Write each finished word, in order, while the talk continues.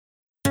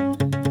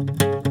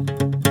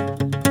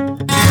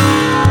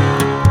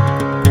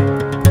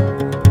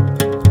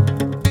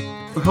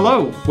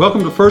Hello,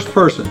 welcome to First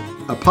Person,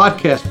 a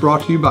podcast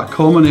brought to you by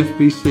Coleman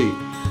FBC.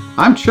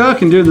 I'm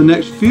Chuck, and during the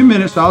next few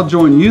minutes, I'll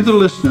join you, the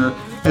listener,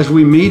 as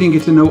we meet and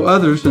get to know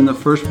others in the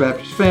First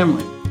Baptist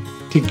family.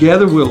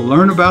 Together, we'll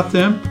learn about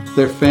them,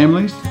 their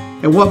families,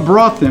 and what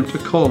brought them to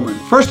Coleman.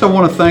 First, I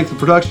want to thank the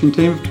production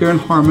team of Karen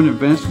Harmon and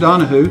Vance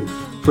Donahue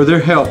for their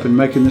help in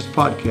making this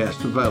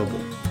podcast available.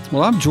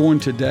 Well, I'm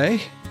joined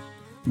today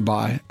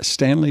by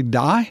Stanley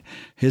Dye.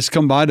 He's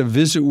come by to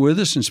visit with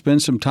us and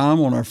spend some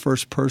time on our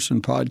First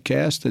Person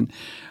podcast. And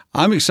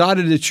I'm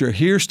excited that you're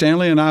here.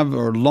 Stanley and I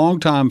are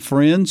longtime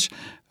friends.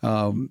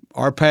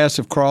 Our paths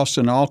have crossed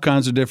in all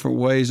kinds of different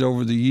ways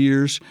over the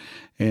years.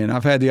 And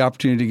I've had the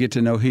opportunity to get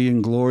to know he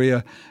and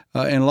Gloria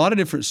in a lot of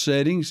different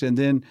settings. And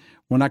then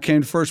when I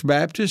came to First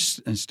Baptist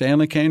and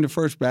Stanley came to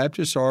First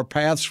Baptist, our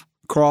paths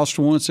crossed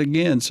once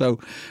again. So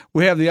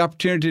we have the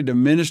opportunity to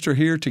minister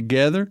here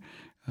together.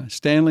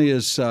 Stanley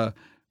has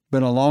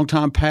been a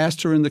longtime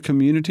pastor in the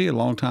community, a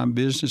longtime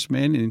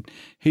businessman, and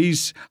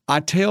I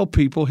tell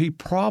people he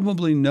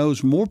probably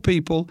knows more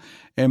people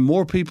and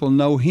more people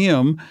know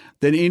him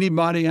than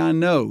anybody I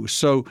know.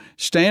 So,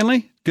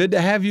 Stanley, good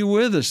to have you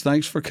with us.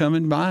 Thanks for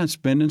coming by and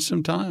spending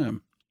some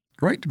time.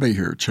 Great to be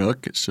here,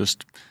 Chuck. It's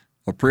just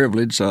a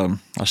privilege. I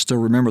still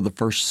remember the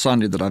first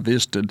Sunday that I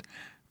visited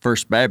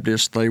First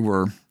Baptist. They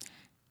were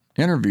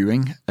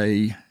interviewing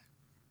a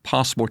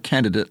possible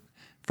candidate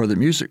for the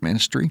music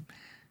ministry,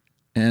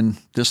 and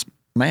this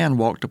man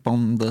walked up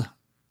on the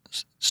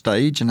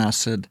stage, and I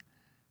said,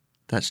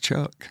 "That's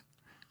Chuck."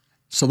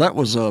 So that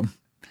was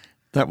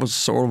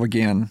sort of,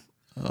 again,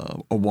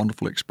 a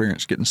wonderful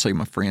experience getting to see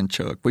my friend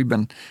Chuck. We've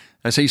been,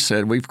 as he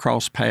said, we've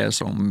crossed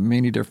paths on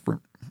many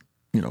different,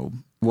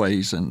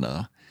 ways, and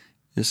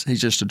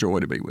he's just a joy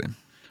to be with.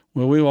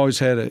 Well, we've always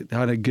had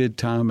a good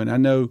time, and I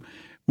know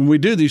when we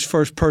do these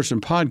first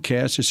person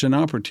podcasts, it's an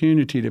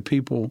opportunity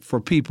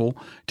for people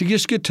to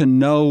just get to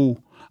know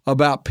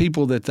about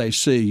people that they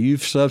see.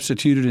 You've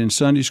substituted in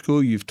Sunday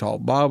school, you've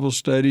taught Bible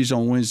studies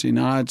on Wednesday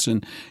nights,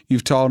 and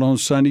you've taught on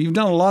Sunday. You've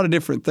done a lot of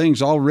different things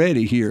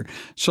already here.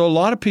 So a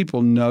lot of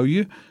people know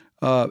you.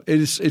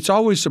 It's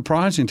always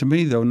surprising to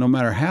me, though, no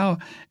matter how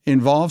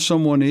involved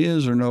someone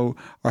is or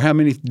how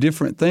many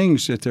different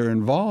things that they're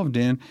involved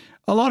in,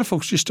 a lot of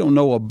folks just don't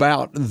know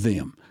about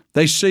them.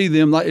 They see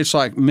them it's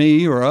like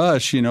me or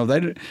us,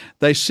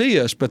 they see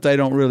us, but they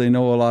don't really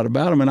know a lot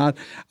about them. And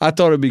I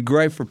thought it'd be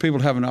great for people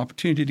to have an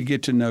opportunity to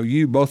get to know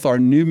you, both our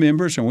new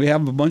members, and we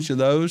have a bunch of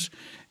those,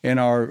 and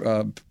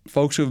our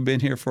folks who have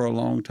been here for a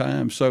long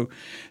time. So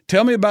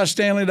tell me about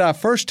Stanley Dye.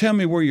 First, tell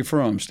me where you're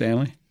from,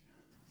 Stanley.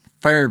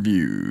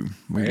 Fairview.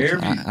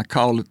 I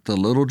call it the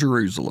Little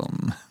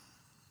Jerusalem.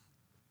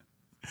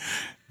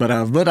 But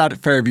I've lived out at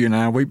Fairview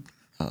now.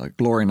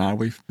 Gloria and I,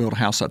 we built a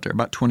house out there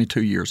about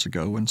 22 years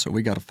ago, and so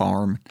we got a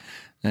farm,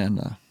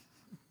 and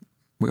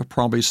we'll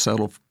probably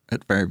settle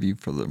at Fairview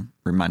for the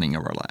remaining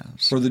of our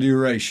lives. For the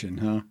duration,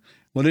 huh?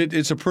 Well,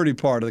 it's a pretty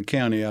part of the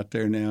county out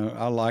there now.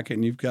 I like it,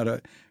 and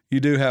you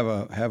do have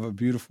a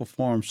beautiful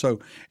farm. So,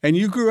 and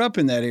you grew up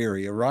in that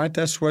area, right?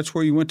 That's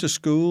where you went to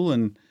school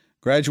and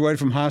graduated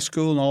from high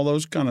school and all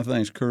those kind of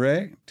things,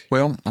 correct?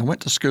 Well, I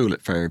went to school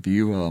at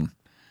Fairview.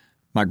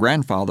 My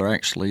grandfather,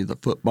 actually, the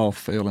football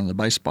field and the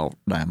baseball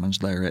diamonds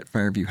there at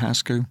Fairview High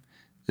School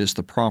is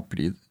the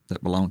property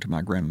that belonged to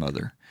my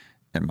grandmother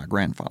and my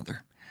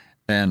grandfather.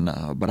 And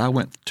but I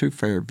went to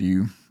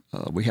Fairview.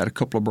 We had a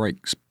couple of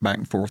breaks back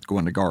and forth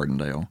going to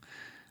Gardendale.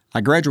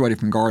 I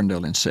graduated from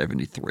Gardendale in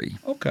 73.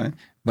 Okay.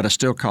 But I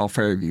still call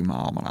Fairview my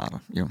alma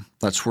mater.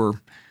 That's where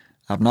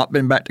I've not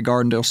been back to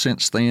Gardendale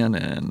since then.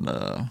 And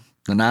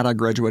the night I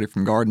graduated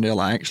from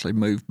Gardendale, I actually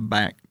moved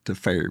back to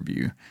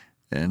Fairview.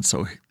 And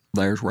so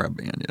there's where I've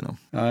been,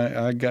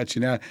 I got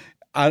you. Now,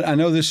 I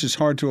know this is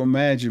hard to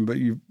imagine, but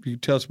you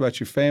tell us about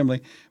your family.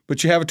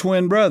 But you have a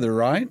twin brother,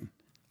 right?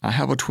 I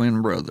have a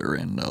twin brother,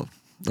 and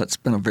that's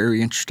been a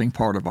very interesting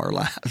part of our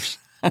lives.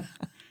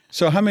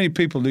 So how many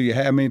people do you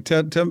have? I mean,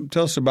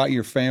 tell us about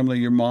your family,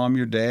 your mom,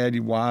 your dad,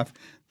 your wife,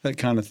 that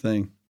kind of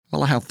thing.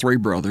 Well, I have three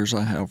brothers.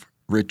 I have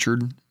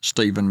Richard,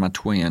 Stephen, my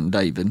twin,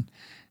 David,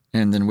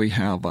 and then we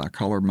have, I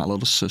call her my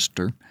little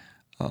sister.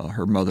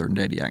 Her mother and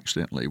daddy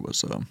accidentally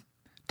was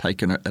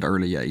taken at an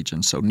early age,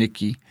 and so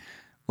Nikki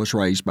was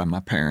raised by my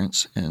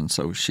parents, and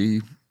so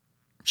she's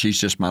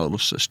just my little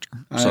sister.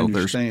 I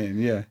understand,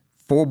 yeah.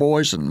 4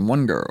 boys and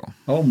 1 girl.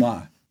 Oh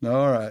my!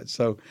 All right.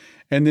 So,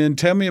 and then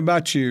tell me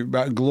about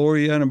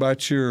Gloria and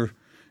about your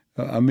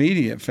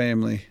immediate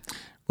family.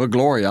 Well,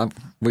 Gloria,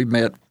 we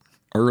met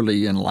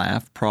early in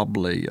life,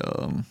 probably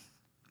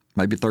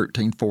maybe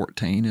 13,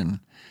 14,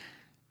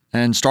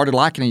 and started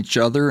liking each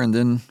other, and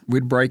then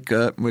we'd break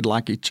up, and we'd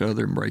like each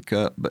other and break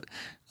up, but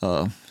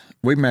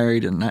we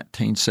married in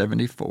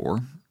 1974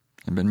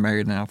 and been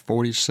married now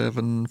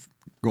 47,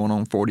 going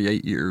on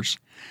 48 years.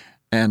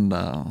 And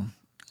God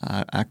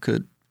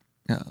couldn't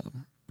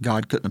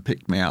have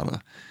picked me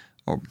out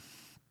a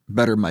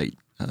better mate.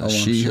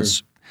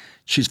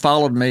 She's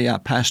followed me. I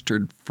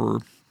pastored for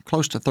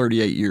close to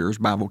 38 years,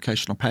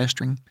 bivocational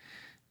pastoring.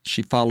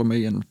 She followed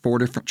me in 4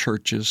 different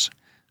churches.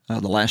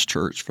 The last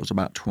church was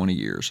about 20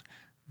 years.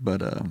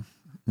 but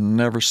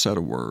never said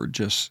a word.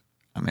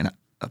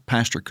 A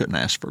pastor couldn't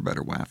ask for a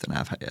better wife than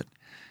I've had.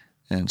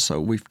 And so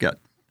we've got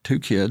 2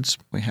 kids.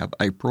 We have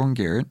April and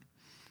Garrett.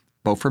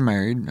 Both are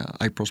married.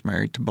 April's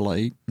married to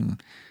Blake,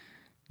 and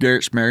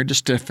Garrett's married to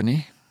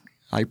Stephanie.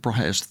 April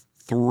has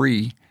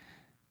 3,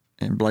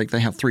 and Blake, they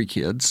have 3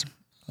 kids.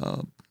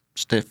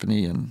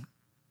 Stephanie and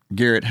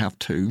Garrett have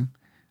 2.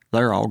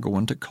 They're all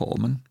going to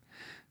Coleman.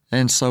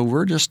 And so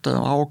we're just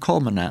all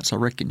Colemanites, I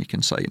reckon you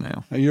can say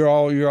now. You're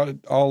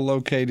all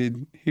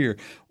located here.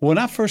 When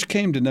I first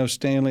came to know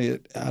Stanley,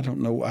 I don't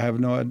know, I have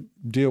no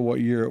idea what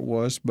year it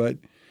was, but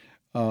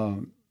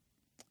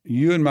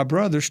you and my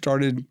brother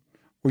started,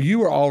 well, you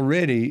were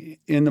already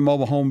in the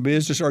mobile home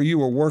business, or you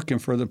were working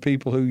for the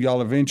people who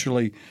y'all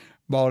eventually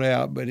bought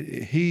out. But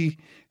he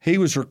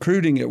was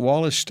recruiting at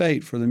Wallace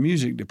State for the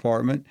music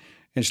department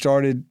and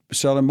started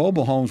selling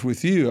mobile homes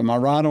with you. Am I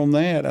right on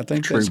that? I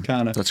think True.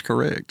 That's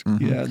correct.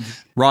 Mm-hmm. Yeah.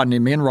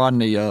 Me and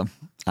Rodney,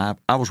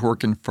 I was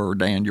working for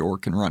Dan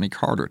York and Ronnie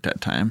Carter at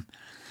that time.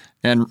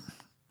 And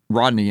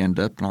Rodney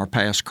ended up, and our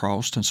paths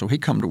crossed, and so he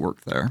come to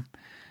work there.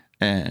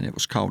 And it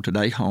was called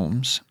Today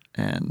Homes.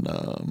 And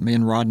me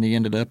and Rodney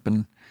ended up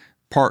and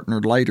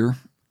partnered later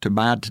to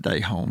buy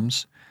Today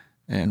Homes,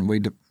 and we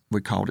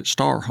called it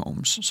Star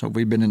Homes. So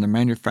we've been in the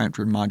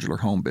manufactured modular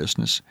home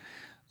business.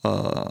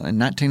 In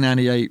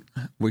 1998,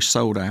 we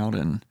sold out,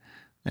 and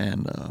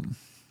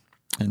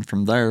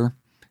from there,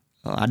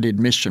 I did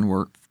mission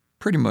work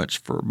pretty much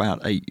for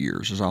about 8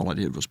 years. Is all I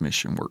did was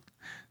mission work,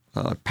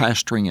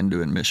 pastoring and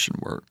doing mission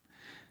work.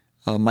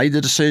 Made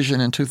the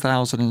decision in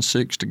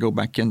 2006 to go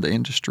back in the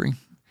industry.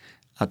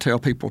 I tell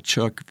people,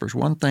 Chuck, if there's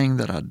one thing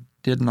that I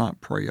did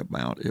not pray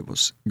about, it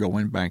was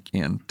going back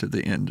into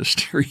the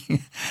industry.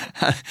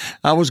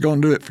 I was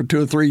going to do it for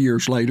 2 or 3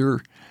 years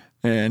later,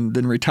 and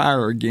then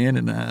retire again,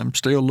 and I'm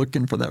still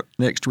looking for that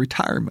next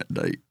retirement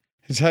date.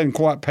 It hadn't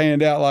quite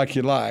panned out like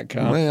you like,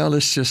 huh? Well,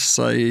 let's just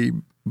say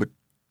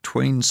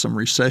between some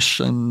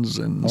recessions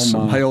and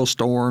some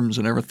hailstorms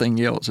and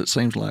everything else, it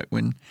seems like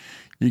when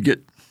you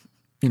get,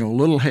 a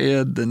little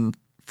ahead, then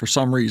for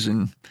some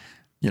reason,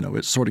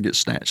 it sort of gets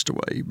snatched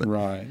away. But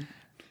right.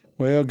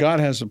 Well,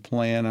 God has a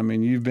plan. I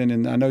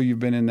mean, I know you've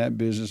been in that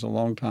business a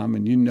long time,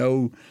 and you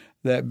know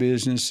that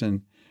business,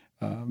 and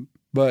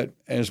but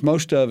as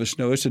most of us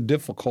know, it's a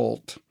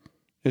difficult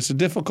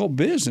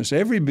business.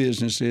 Every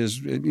business is,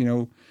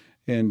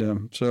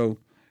 and so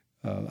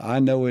I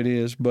know it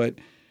is. And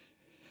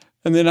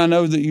then I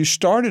know that you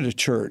started a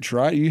church,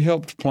 right? You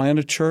helped plant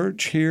a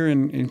church here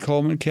in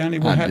Coleman County.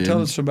 Well,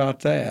 tell us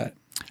about that.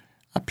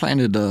 I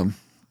planted around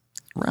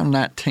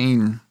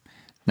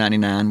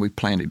 1999. We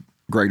planted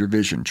Greater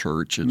Vision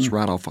Church. It's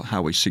right off of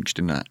Highway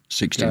 69,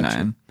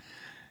 Gotcha.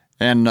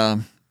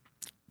 And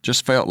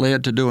just felt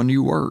led to do a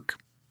new work.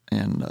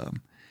 And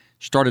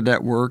started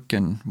that work,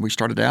 and we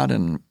started out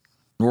in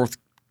North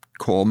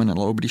Coleman, a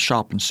little bitty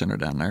shopping center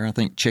down there. I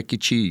think Chuck E.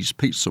 Cheese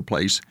pizza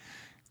place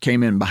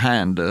came in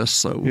behind us,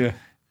 so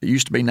It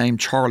used to be named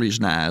Charlie's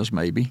Knives,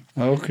 maybe.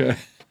 Okay.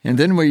 And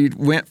then we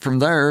went from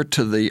there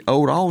to the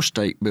old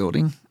Allstate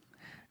building,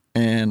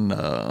 and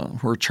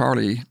where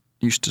Charlie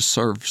used to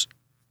serve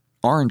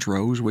orange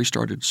rose, we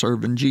started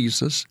serving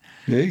Jesus.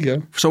 There you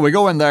go. So we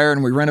go in there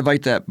and we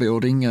renovate that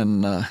building,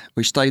 and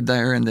we stayed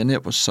there, and then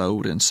it was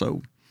sold, and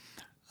so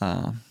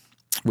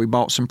we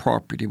bought some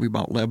property. We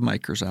bought 11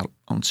 acres out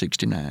on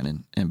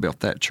 69 and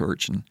built that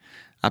church, and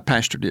I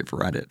pastored it for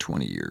right at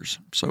 20 years.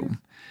 So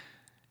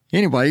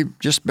anyway,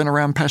 just been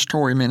around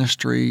pastoral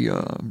ministry,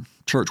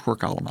 church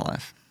work all of my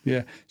life.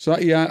 Yeah. So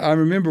I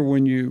remember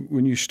when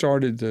you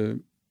started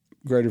the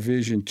Greater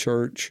Vision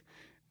Church,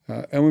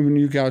 and when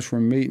you guys were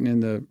meeting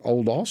in the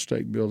old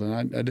Allstate building.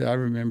 I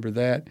remember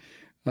that.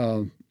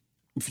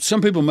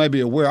 Some people may be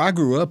aware, I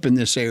grew up in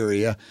this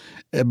area,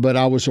 but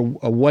I was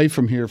away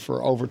from here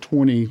for over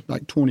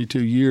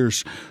 22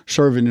 years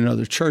serving in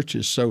other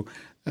churches. So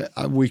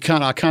I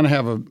kind of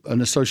have an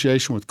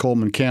association with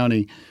Coleman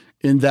County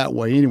in that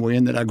way anyway,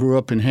 in that I grew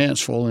up in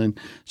Hanceville. And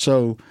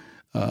so,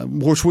 of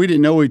course, we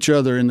didn't know each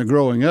other in the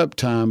growing up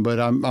time, but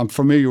I'm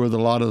familiar with a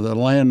lot of the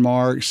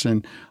landmarks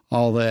and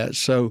all that.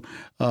 So,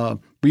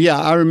 but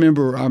yeah, I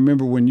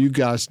remember when you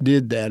guys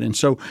did that. And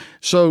so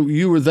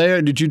you were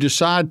there. Did you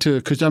decide to,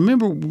 because I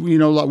remember,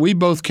 like we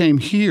both came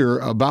here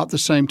about the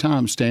same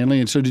time, Stanley.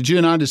 And so did you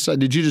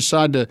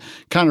decide to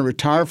kind of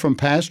retire from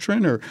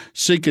pastoring or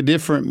seek a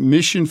different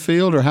mission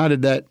field, or how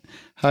did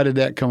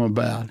that come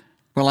about?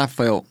 Well, I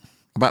felt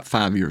about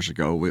 5 years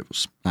ago,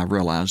 I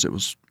realized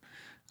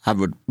I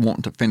would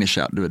want to finish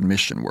out doing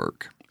mission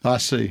work. I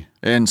see.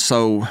 And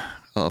so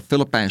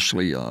Philip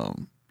Ashley,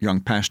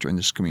 young pastor in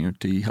this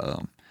community,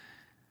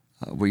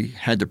 we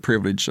had the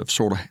privilege of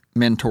sort of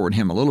mentoring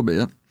him a little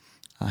bit.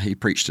 He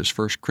preached his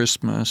first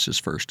Christmas, his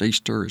first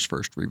Easter, his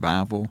first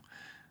revival,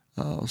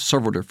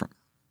 several different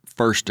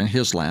first in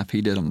his life.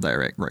 He did them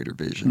there at Greater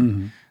Vision.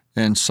 Mm-hmm.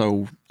 And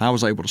so I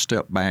was able to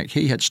step back.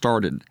 He had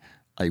started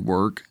a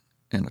work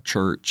in a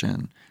church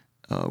and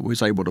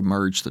was able to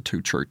merge the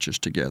two churches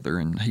together.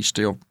 And he's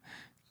still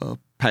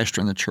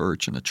pastoring the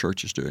church, and the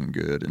church is doing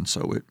good. And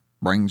so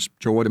brings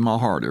joy to my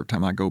heart every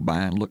time I go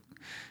by and look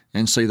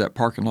and see that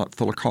parking lot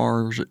full of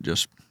cars. It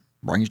just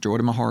brings joy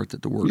to my heart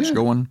that the work's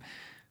going.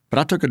 But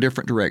I took a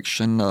different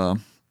direction.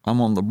 I'm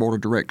on the board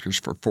of directors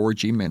for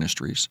 4G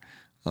Ministries.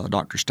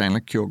 Dr.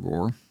 Stanley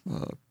Kilgore,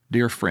 a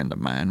dear friend of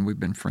mine. We've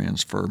been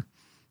friends for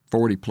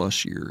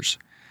 40-plus years.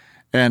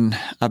 And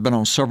I've been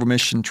on several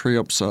mission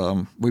trips.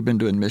 We've been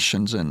doing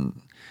missions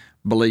in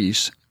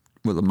Belize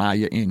with the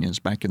Maya Indians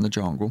back in the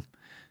jungle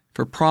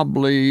for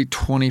probably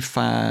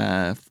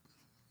 25,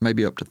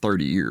 maybe up to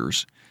 30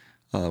 years.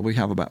 We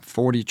have about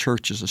 40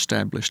 churches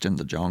established in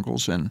the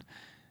jungles, and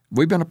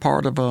we've been a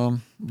part of,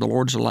 the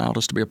Lord's allowed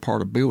us to be a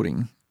part of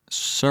building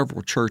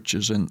several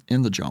churches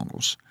in the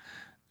jungles.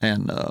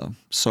 And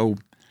so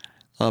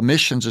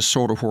missions is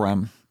sort of where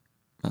I'm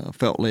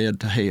felt led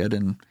to head.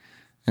 And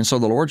so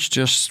the Lord's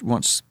just,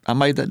 once I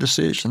made that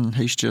decision,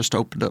 He's just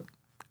opened up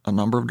a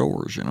number of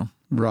doors,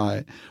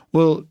 Right.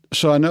 Well,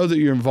 so I know that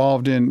you've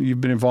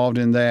been involved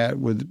in that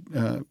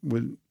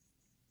with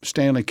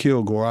Stanley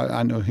Kilgore.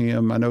 I know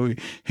him. I know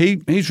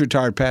he's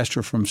retired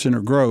pastor from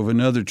Center Grove,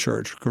 another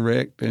church,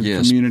 correct? And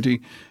yes.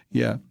 Community.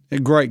 Yeah. A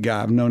great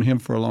guy. I've known him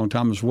for a long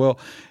time as well.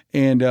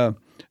 And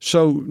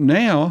so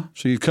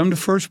you come to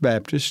First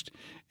Baptist,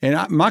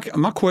 and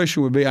my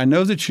question would be, I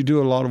know that you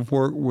do a lot of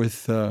work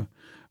with the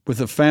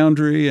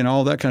Foundry and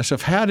all that kind of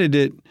stuff.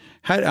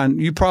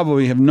 You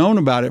probably have known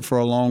about it for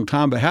a long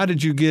time, but how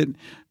did you get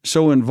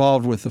so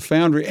involved with the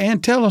Foundry?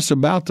 And tell us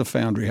about the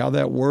Foundry, how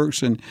that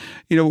works. And,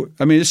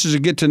 this is a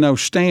get to know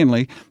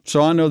Stanley,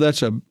 so I know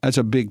that's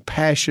a big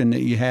passion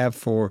that you have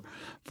for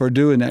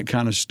doing that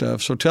kind of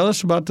stuff. So tell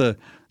us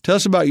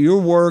about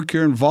your work,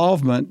 your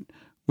involvement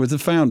with the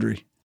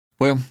Foundry.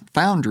 Well,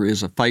 Foundry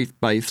is a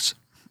faith-based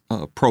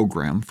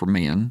program for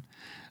men.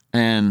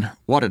 And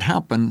what had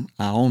happened,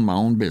 I owned my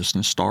own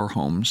business, Star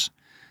Homes,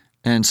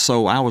 and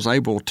so I was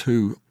able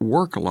to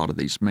work a lot of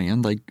these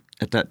men. They,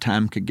 at that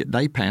time, could get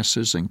day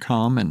passes and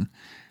come, and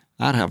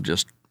I'd have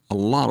just a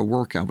lot of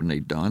work I would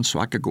need done, so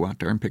I could go out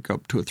there and pick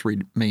up 2 or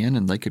 3 men,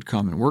 and they could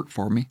come and work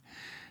for me.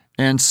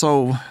 And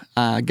so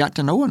I got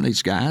to knowing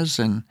these guys,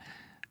 and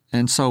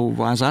so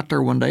I was out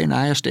there one day, and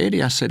I asked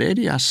Eddie,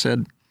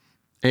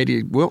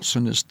 Eddie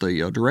Wilson is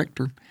the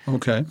director.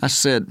 Okay. I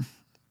said,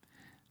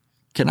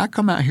 can I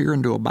come out here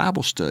and do a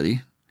Bible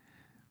study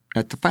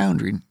at the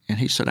Foundry? And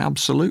he said,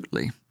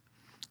 absolutely.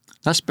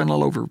 That's been a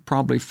little over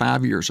probably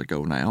 5 years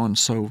ago now. And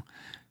so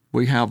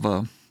we have,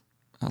 the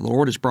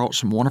Lord has brought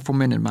some wonderful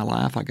men in my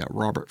life. I got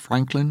Robert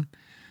Franklin.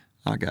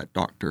 I got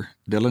Dr.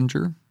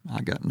 Dillinger.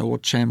 I got Noah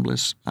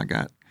Chambliss. I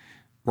got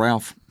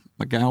Ralph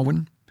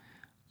McGowan.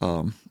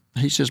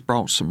 He's just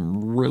brought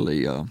some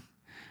really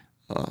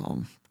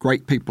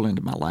great people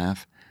into my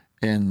life.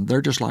 And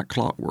they're just like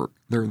clockwork.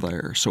 They're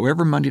there. So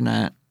every Monday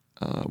night,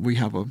 we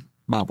have a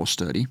Bible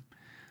study,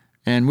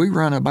 and we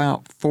run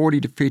about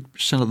 40 to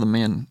 50% of the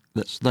men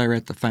that's there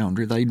at the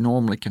Foundry. They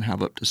normally can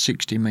have up to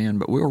 60 men,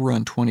 but we'll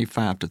run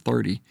 25 to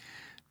 30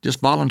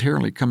 just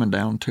voluntarily coming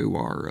down to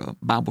our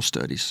Bible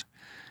studies.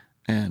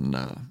 And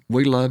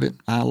we love it.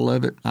 I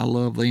love it. I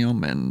love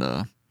them.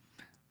 And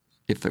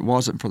if it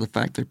wasn't for the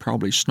fact they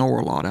probably snore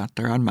a lot out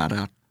there, I might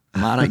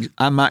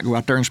go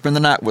out there and spend the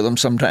night with them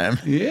sometime.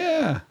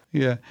 Yeah.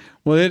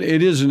 Well,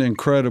 it is an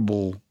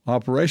incredible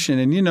operation.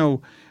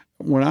 And,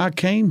 when I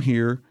came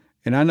here,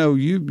 and I know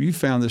you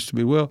found this to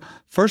be well,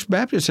 First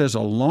Baptist has a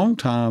long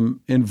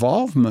time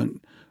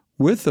involvement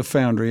with the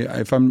Foundry.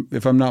 If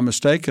I'm not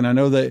mistaken, I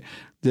know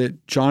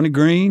that Johnny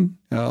Green,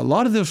 a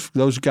lot of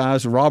those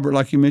guys, Robert,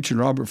 like you mentioned,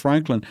 Robert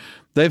Franklin,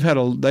 they've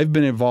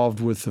been involved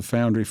with the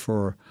Foundry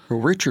for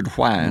Richard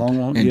White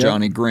and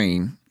Johnny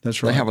Green.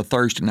 That's right. They have a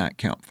Thursday night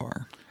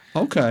campfire.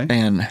 Okay.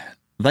 And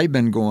they've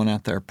been going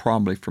out there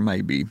probably for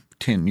maybe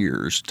 10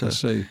 years. I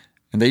see.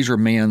 And these are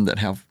men that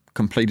have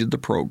completed the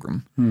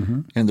program,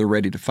 and they're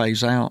ready to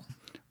phase out.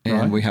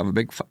 And we have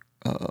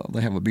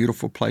they have a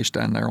beautiful place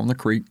down there on the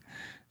creek,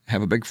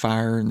 have a big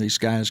fire, and these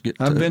guys get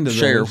to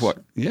share what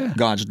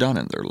God's done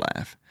in their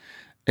life.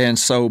 And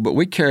so, but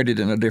we carried it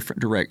in a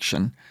different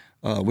direction.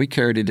 We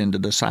carried it into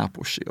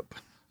discipleship.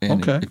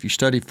 And if you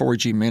study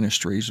 4G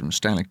Ministries and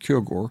Stanley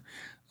Kilgore,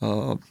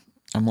 I'm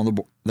on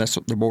that's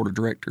the board of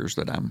directors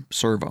that I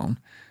serve on.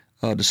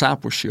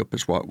 Discipleship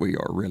is what we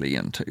are really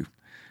into.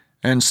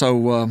 And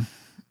so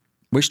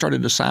we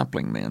started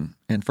discipling men,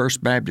 and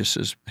First Baptist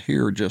is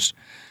here just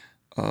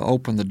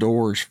opened the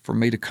doors for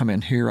me to come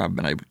in here. I've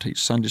been able to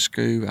teach Sunday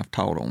school. I've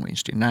taught on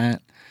Wednesday night.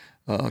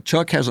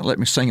 Chuck hasn't let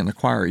me sing in the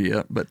choir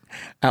yet, but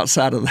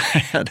outside of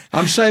that...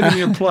 I'm saving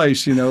your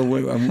place,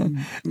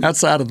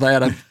 Outside of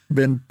that, I've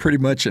been pretty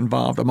much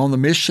involved. I'm on the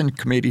mission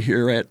committee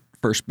here at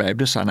First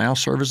Baptist. I now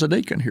serve as a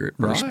deacon here at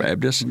First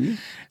Baptist. Mm-hmm.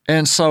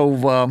 And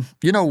so,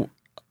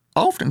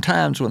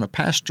 oftentimes when a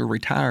pastor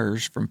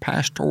retires from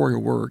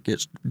pastoral work,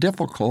 it's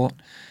difficult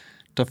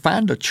to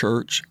find a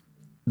church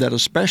that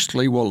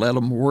especially will let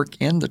them work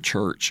in the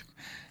church.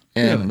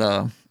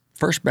 And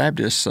First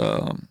Baptist,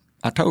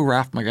 I told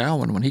Ralph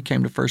McGowan when he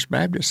came to First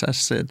Baptist, I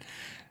said,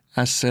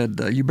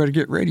 you better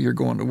get ready, you're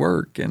going to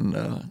work.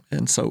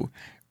 And so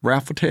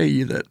Ralph will tell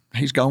you that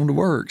he's going to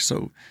work.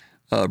 So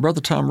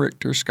Brother Tom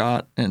Richter,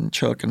 Scott, and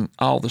Chuck, and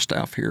all the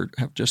staff here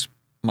have just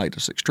made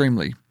us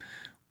extremely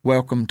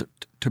welcome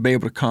to be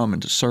able to come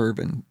and to serve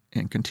and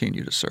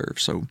continue to serve.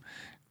 So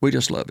we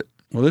just love it.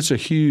 Well, it's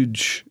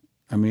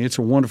it's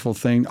a wonderful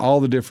thing, all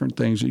the different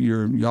things that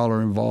y'all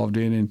are involved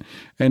in.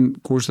 And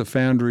of course, the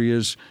Foundry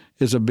is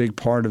a big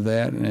part of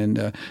that.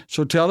 And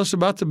so tell us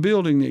about the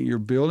building that you're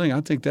building.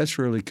 I think that's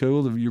really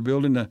cool. You're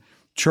building a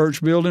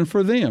church building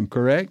for them,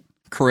 correct?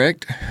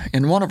 Correct.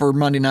 In one of our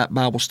Monday night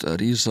Bible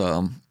studies,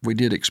 we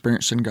did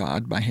Experiencing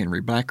God by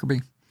Henry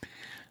Blackerby.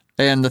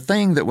 And the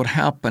thing that would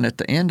happen at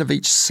the end of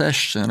each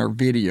session or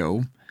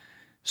video,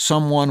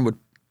 someone would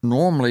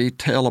normally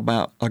tell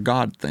about a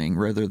God thing,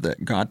 rather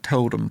that God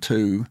told them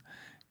to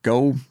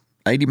go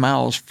 80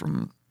 miles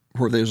from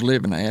where they was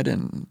living at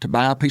and to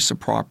buy a piece of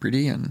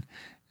property and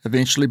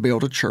eventually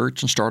build a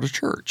church and start a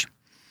church.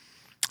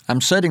 I'm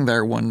sitting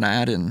there one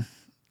night in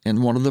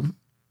one of the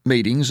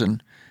meetings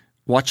and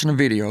watching a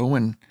video,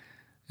 and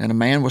a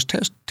man was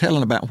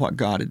telling about what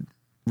God had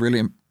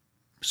really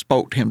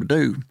spoke to him to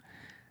do.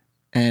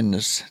 And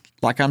it's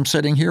like I'm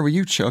sitting here with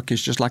you, Chuck.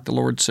 It's just like the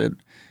Lord said,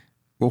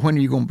 well, when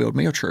are you going to build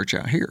me a church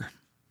out here?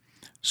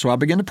 So I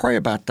began to pray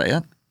about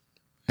that.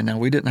 And now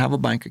we didn't have a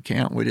bank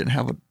account. We didn't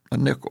have a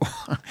nickel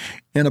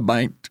in a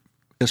bank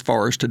as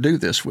far as to do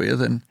this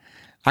with. And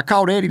I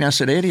called Eddie and I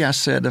said, Eddie,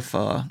 if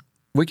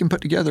we can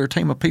put together a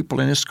team of people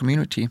in this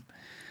community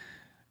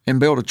and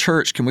build a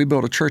church, can we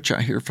build a church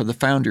out here for the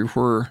Foundry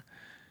where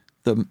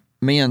the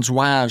men's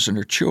wives and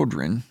their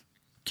children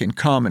can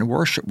come and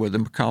worship with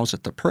them? Because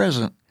at the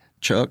present,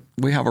 Chuck,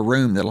 we have a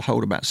room that'll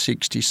hold about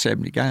 60,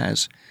 70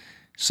 guys.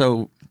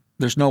 So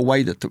there's no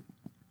way that the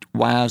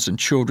wives and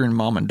children,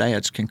 mom and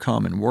dads, can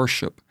come and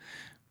worship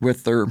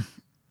with their,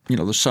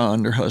 the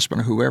son, their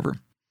husband, or whoever.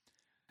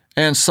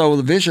 And so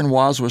the vision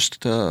was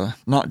to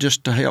not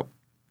just to help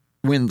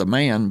win the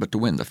man, but to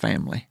win the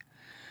family.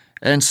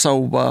 And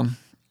so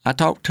I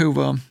talked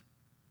to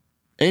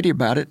Eddie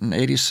about it, and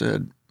Eddie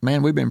said,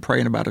 man, we've been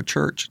praying about a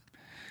church.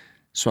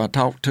 So I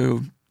talked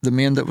to the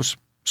men that was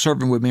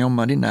serving with me on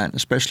Monday night,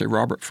 especially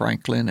Robert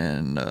Franklin,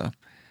 and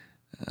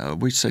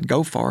we said,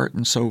 go for it.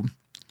 And so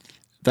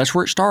that's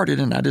where it started,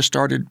 and I just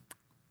started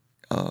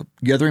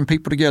gathering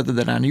people together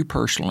that I knew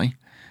personally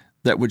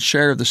that would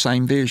share the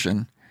same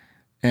vision.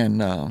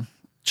 And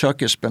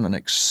Chuck, it's been an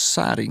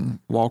exciting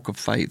walk of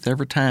faith.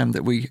 Every time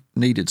that we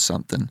needed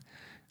something,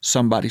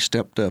 somebody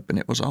stepped up, and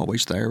it was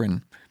always there.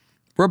 And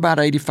we're about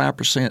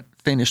 85%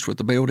 finished with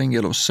the building.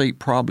 It'll seat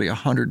probably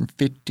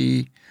 150,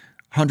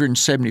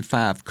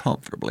 175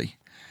 comfortably.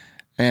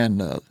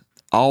 And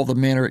all the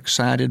men are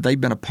excited.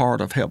 They've been a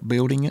part of help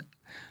building it.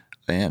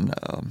 And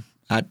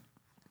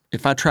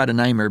if I try to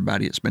name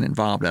everybody that's been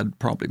involved, I'd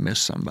probably miss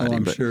somebody.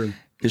 I'm sure.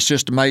 It's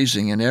just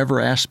amazing in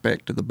every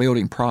aspect of the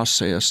building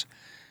process.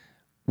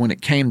 When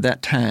it came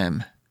that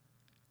time,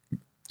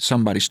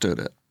 somebody stood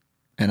up.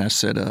 And I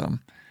said,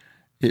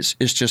 it's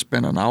just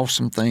been an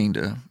awesome thing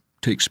to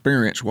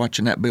experience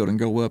watching that building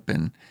go up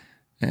and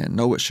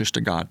know it's just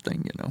a God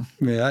thing,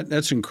 Yeah,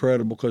 that's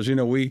incredible because,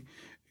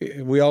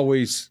 we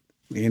always,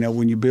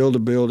 when you build a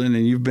building,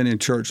 and you've been in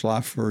church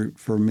life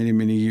for many,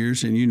 many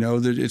years, and you know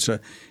that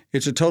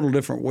it's a total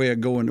different way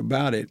of going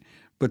about it.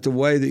 But the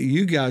way that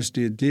you guys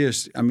did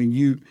this,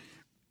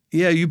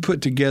 you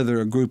put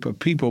together a group of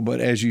people, but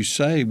as you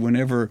say,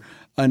 whenever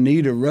a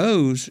need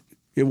arose,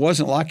 it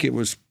wasn't like it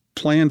was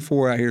planned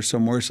for out here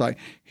somewhere. It's like,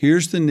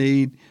 here's the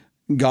need,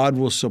 God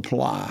will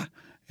supply.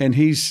 And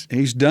he's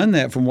done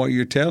that from what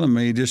you're telling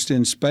me, just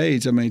in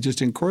spades.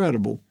 Just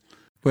incredible.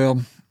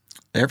 Well,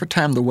 every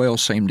time the well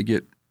seemed to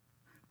get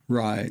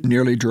right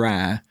nearly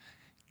dry,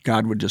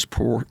 God would just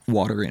pour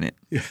water in it.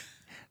 Yeah.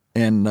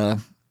 And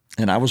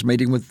I was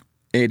meeting with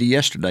Eddie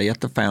yesterday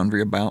at the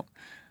Foundry about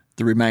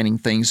the remaining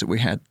things that we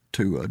had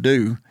to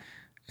do.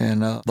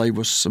 And there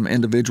was some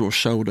individuals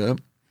showed up,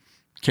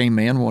 came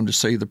in, wanted to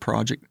see the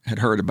project, had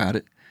heard about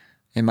it,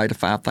 and made a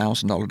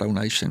 $5,000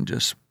 donation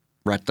just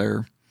right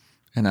there.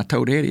 And I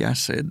told Eddie, I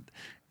said,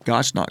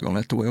 God's not going to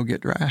let the well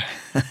get dry.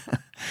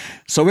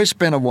 So it's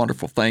been a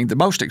wonderful thing. The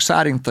most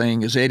exciting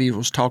thing, as Eddie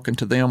was talking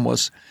to them,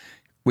 was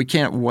we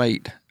can't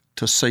wait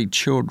to see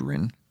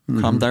children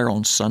come there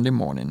on Sunday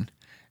morning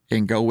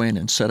and go in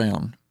and sit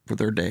down with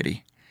their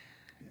daddy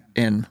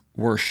and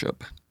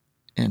worship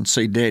and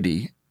see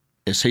daddy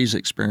as he's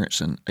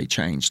experiencing a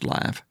changed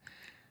life.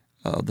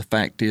 The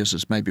fact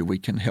is maybe we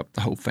can help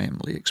the whole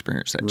family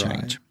experience that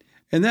change.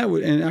 And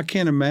I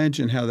can't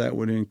imagine how that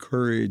would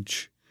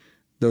encourage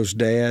those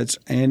dads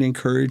and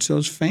encourage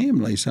those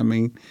families.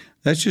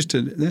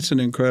 That's an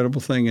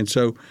incredible thing. And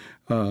so,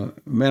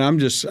 man,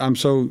 I'm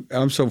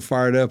so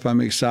fired up.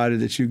 I'm excited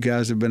that you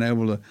guys have been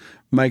able to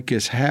make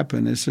this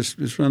happen.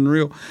 It's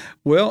unreal.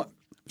 Well,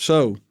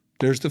 so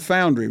there's the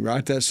Foundry,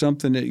 right? That's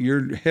something that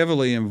you're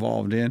heavily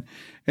involved in.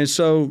 And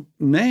so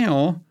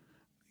now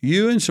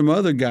you and some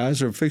other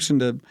guys are fixing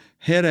to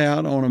head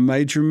out on a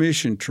major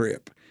mission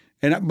trip.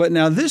 But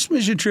now this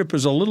mission trip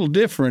is a little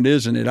different,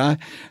 isn't it?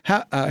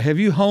 Have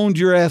you honed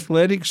your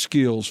athletic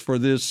skills for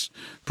this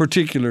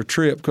particular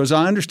trip? Because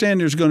I understand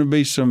there's going to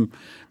be some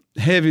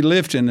heavy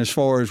lifting as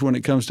far as when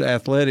it comes to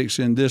athletics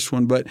in this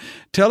one. But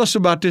tell us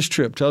about this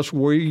trip. Tell us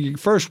where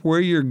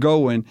you're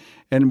going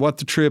and what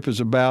the trip is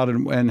about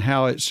and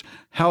how it's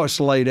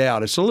laid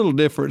out. It's a little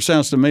different, it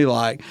sounds to me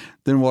like,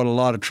 than what a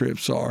lot of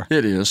trips are.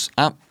 It is.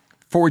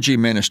 4G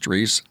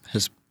Ministries,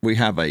 we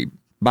have a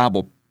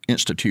Bible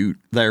Institute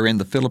there in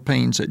the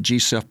Philippines at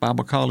GCEF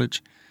Bible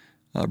College.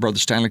 Brother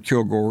Stanley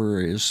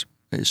Kilgore is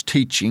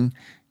teaching,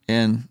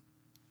 and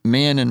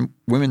men and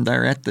women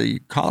there at the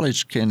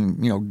college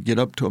can, get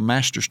up to a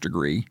master's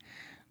degree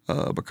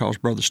because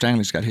Brother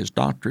Stanley's got his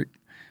doctorate,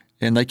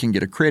 and they can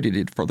get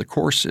accredited for the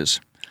courses.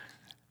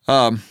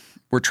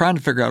 We're trying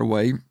to figure out a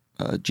way.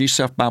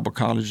 GCEF Bible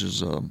College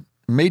is a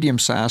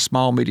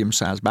small,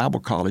 medium-sized Bible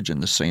college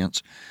in the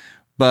sense,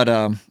 but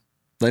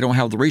they don't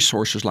have the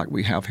resources like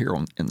we have here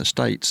in the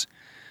States.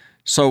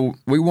 So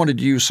we wanted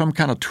to use some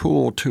kind of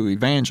tool to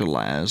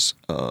evangelize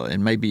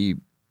and maybe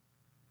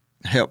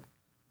help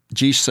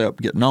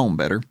GCEP get known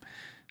better.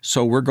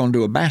 So we're going to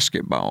do a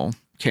basketball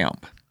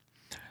camp.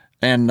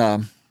 And now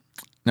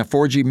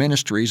 4G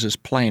Ministries is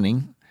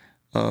planning.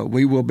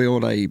 We will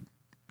build a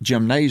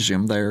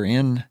gymnasium there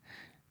in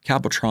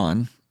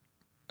Calbatron,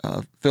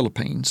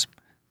 Philippines.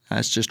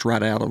 That's just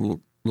right out of a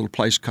little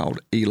place called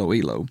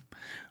Iloilo.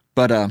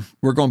 But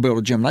we're going to build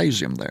a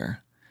gymnasium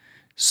there.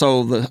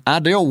 So the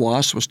ideal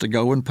was to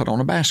go and put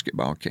on a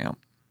basketball camp.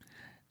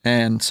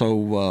 And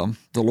so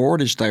the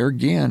Lord is there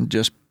again.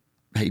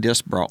 He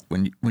just brought,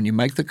 when you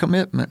make the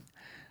commitment,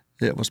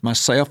 it was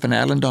myself and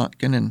Alan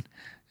Duncan,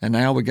 and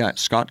now we got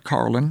Scott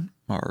Carlin,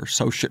 our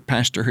associate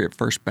pastor here at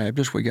First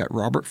Baptist. We got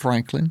Robert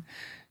Franklin.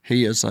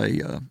 He is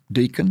a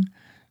deacon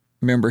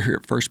member here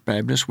at First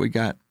Baptist. We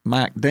got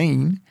Mike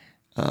Dean.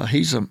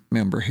 He's a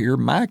member here.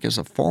 Mike is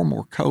a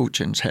former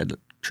coach and has had a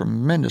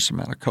tremendous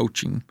amount of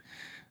coaching,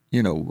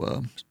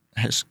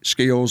 has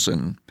skills,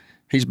 and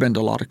he's been to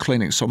a lot of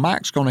clinics. So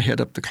Mike's going to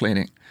head up the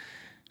clinic.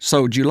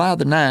 So July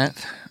the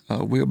 9th,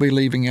 we'll be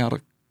leaving out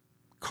of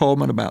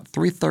Coleman about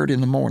 3:30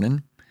 in the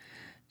morning,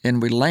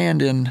 and we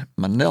land in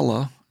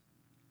Manila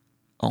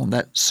on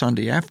that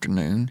Sunday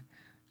afternoon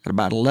at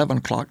about 11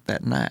 o'clock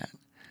that night.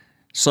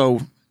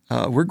 So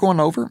we're going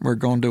over. We're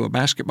going to do a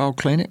basketball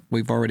clinic.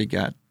 We've already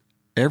got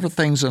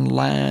everything's in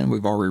line.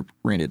 We've already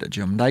rented a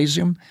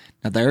gymnasium.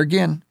 Now, there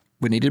again,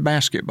 we needed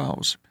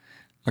basketballs.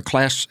 A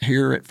class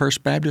here at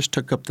First Baptist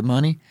took up the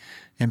money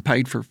and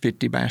paid for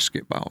 50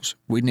 basketballs.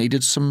 We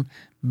needed some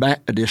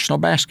additional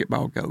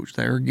basketball goats.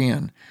 There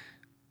again,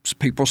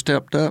 people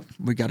stepped up.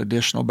 We got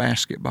additional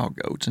basketball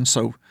goats. And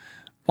so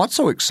what's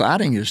so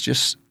exciting is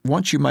just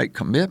once you make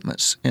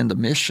commitments in the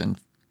mission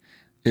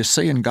is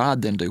seeing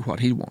God then do what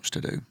he wants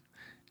to do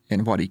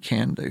and what he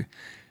can do.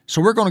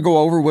 So we're going to go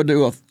over. We'll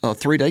do a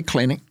 3-day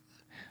clinic.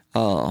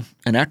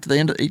 And after the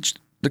end of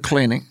the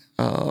clinic,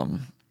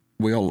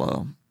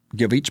 we'll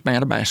give each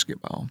man a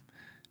basketball.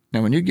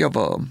 Now, when you give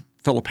a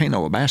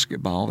Filipino a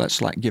basketball,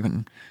 that's like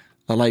giving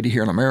a lady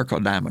here in America a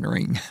diamond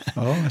ring.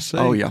 Oh, I see.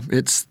 Oh, yeah.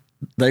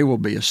 They will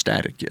be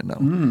ecstatic,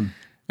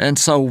 And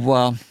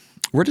so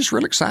we're just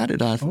real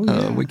excited.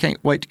 We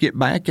can't wait to get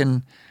back.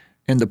 And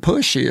the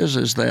push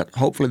is that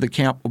hopefully the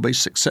camp will be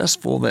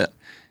successful, that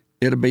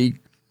it'll be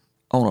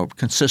on a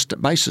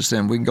consistent basis.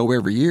 Then we can go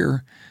every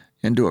year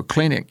and do a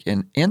clinic.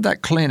 And in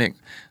that clinic,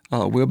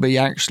 we'll be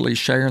actually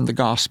sharing the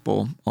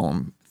gospel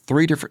on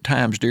 3 different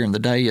times during the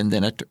day. And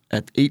then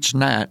at each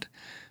night,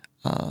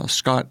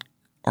 Scott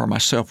or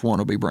myself, one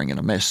will be bringing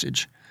a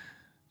message.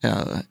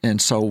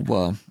 And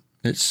so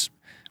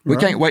we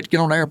can't wait to get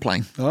on the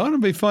airplane. Oh, it'll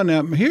be fun.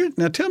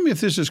 Now tell me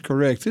if this is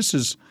correct. This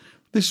is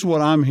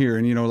what I'm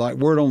hearing, like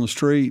word on the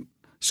street,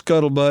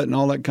 scuttlebutt and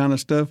all that kind of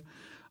stuff.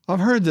 I've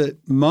heard that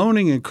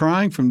moaning and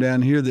crying from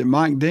down here that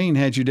Mike Dean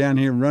had you down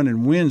here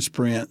running wind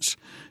sprints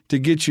to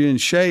get you in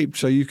shape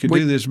so you could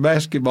do this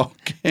basketball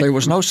game. There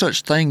was no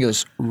such thing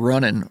as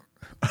running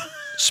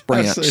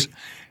sprints.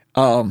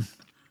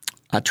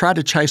 I tried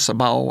to chase the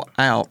ball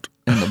out,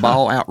 and the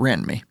ball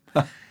outran me.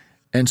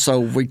 And so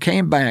we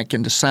came back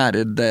and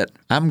decided that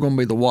I'm going to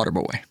be the water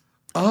boy.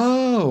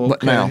 Oh, okay.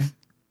 But now,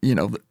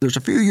 there's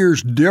a few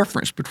years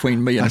difference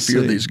between me and a few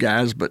of these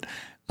guys, but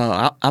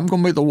I'm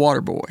going to be the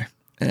water boy.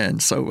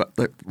 And so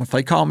if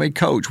they call me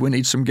coach, we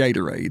need some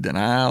Gatorade, then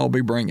I'll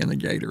be bringing the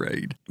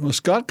Gatorade. Well,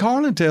 Scott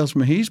Carlin tells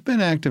me he's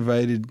been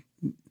activated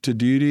to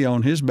duty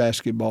on his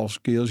basketball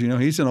skills.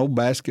 He's an old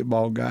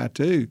basketball guy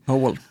too. Oh,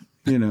 well,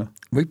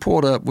 we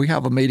pulled up. We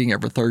have a meeting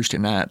every Thursday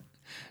night.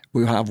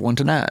 We'll have one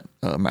tonight,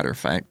 matter of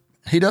fact.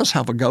 He does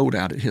have a goat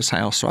out at his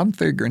house, so I'm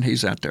figuring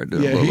he's out there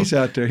doing he's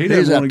out there.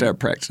 He's out there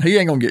practicing. He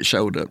ain't going to get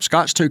showed up.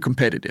 Scott's too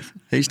competitive.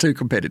 He's too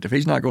competitive.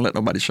 He's not going to let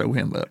nobody show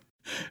him up.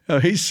 Oh,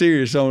 he's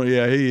serious on it.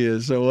 Yeah, he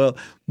is. So,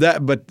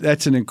 but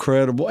that's an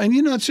incredible. And,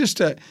 it's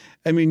just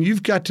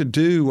you've got to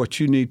do what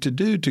you need to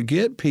do to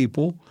get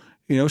people,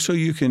 so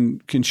you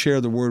can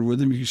share the word with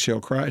them. You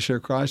can share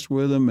Christ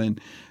with them. And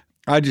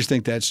I just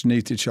think that's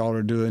neat that y'all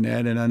are doing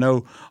that. And I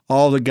know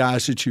all the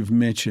guys that you've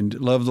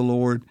mentioned love the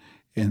Lord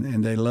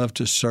and they love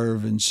to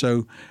serve. And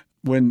so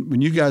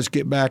when you guys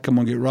get back, I'm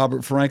going to get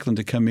Robert Franklin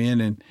to come in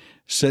and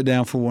sit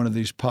down for one of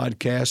these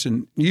podcasts.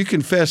 And you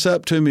can fess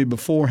up to me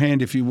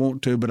beforehand if you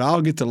want to, but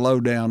I'll get the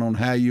lowdown on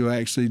how you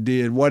actually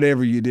did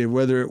whatever you did,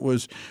 whether it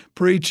was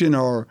preaching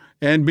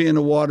and being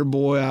a water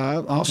boy.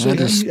 I'll say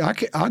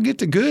I'll get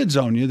the goods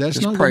on you. That's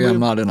just pray I'm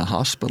not in a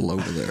hospital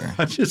over there.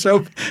 I just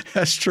hope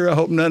that's true. I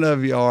hope none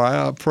of you are.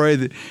 I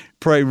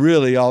pray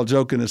really, all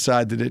joking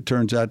aside, that it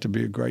turns out to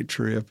be a great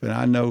trip. And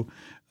I know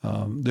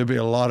there'll be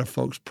a lot of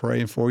folks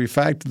praying for you.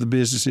 Fact of the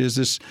business is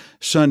this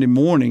Sunday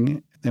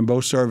morning in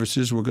both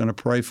services, we're going to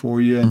pray for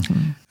you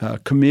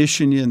and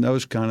commission you and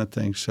those kind of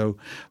things. So,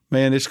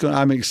 man,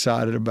 I'm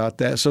excited about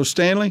that. So,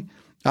 Stanley,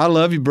 I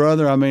love you,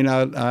 brother. I mean,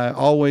 I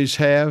always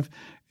have,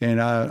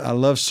 and I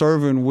love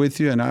serving with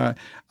you. And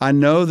I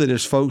know that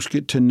as folks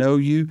get to know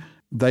you,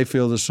 they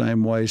feel the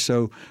same way.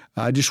 So,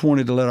 I just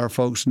wanted to let our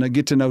folks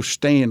get to know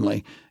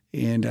Stanley,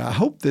 and I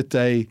hope that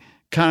they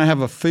kind of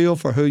have a feel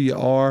for who you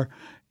are.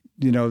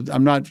 You know,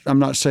 I'm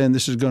not saying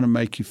this is going to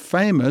make you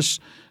famous.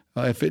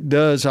 If it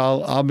does,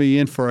 I'll be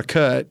in for a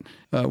cut.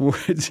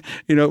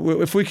 You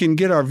know, if we can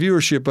get our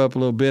viewership up a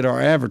little bit, our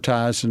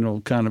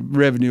advertising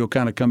revenue will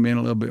kind of come in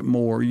a little bit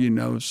more. You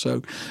know,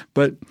 so.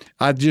 But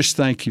I just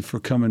thank you for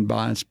coming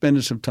by and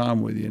spending some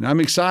time with you. And I'm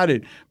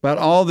excited about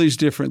all these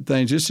different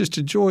things. It's just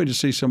a joy to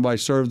see somebody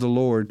serve the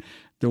Lord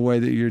the way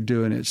that you're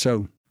doing it.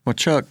 So, well,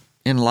 Chuck,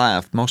 in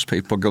life, most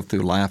people go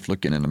through life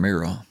looking in the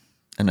mirror,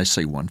 and they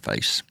see one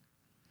face,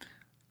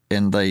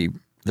 and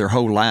their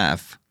whole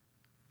life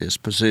is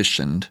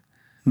positioned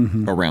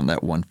around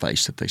that one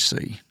face that they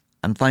see.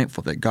 I'm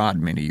thankful that God,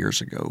 many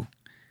years ago,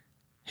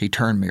 He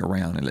turned me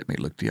around and let me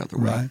look the other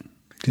way. Right.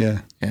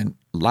 Yeah. And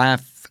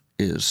life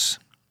is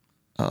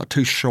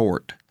too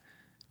short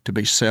to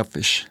be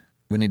selfish.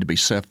 We need to be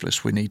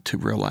selfless. We need to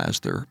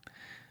realize there are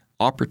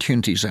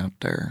opportunities out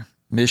there,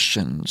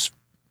 missions,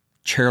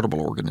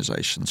 charitable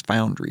organizations,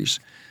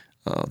 foundries.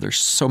 There's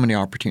so many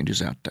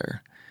opportunities out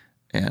there.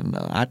 And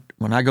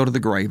when I go to the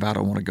grave, I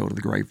don't want to go to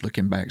the grave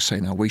looking back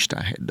saying, I wished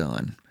I had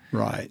done.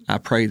 Right. I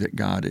pray that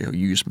God will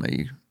use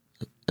me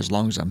as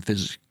long as I'm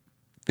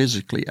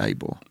physically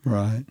able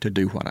to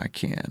do what I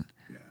can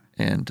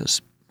and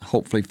to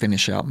hopefully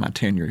finish out my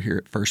tenure here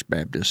at First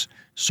Baptist,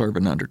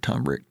 serving under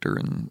Tom Richter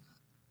and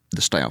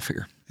the staff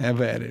here. Have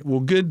at it.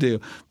 Well, good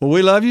deal. Well,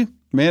 we love you.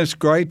 Man, it's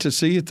great to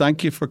see you.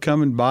 Thank you for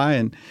coming by,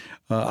 and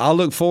I'll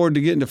look forward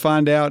to getting to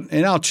find out,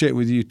 and I'll check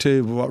with you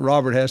too, what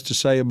Robert has to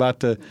say about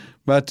the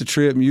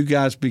trip. And you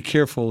guys be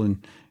careful,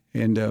 and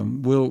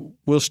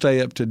we'll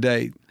stay up to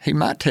date. He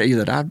might tell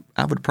you that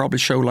I would probably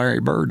show Larry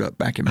Bird up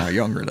back in my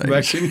younger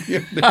days.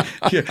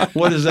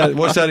 What is that?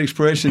 What's that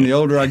expression? The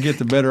older I get,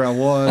 the better I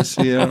was.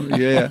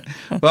 Yeah.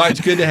 Well,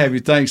 it's good to have you.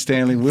 Thanks,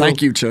 Stanley.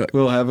 Thank you, Chuck.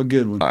 We'll have a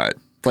good one. All right.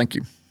 Thank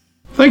you.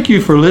 Thank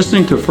you for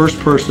listening to First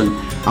Person.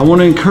 I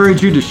want to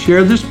encourage you to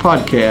share this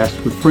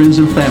podcast with friends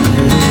and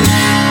family.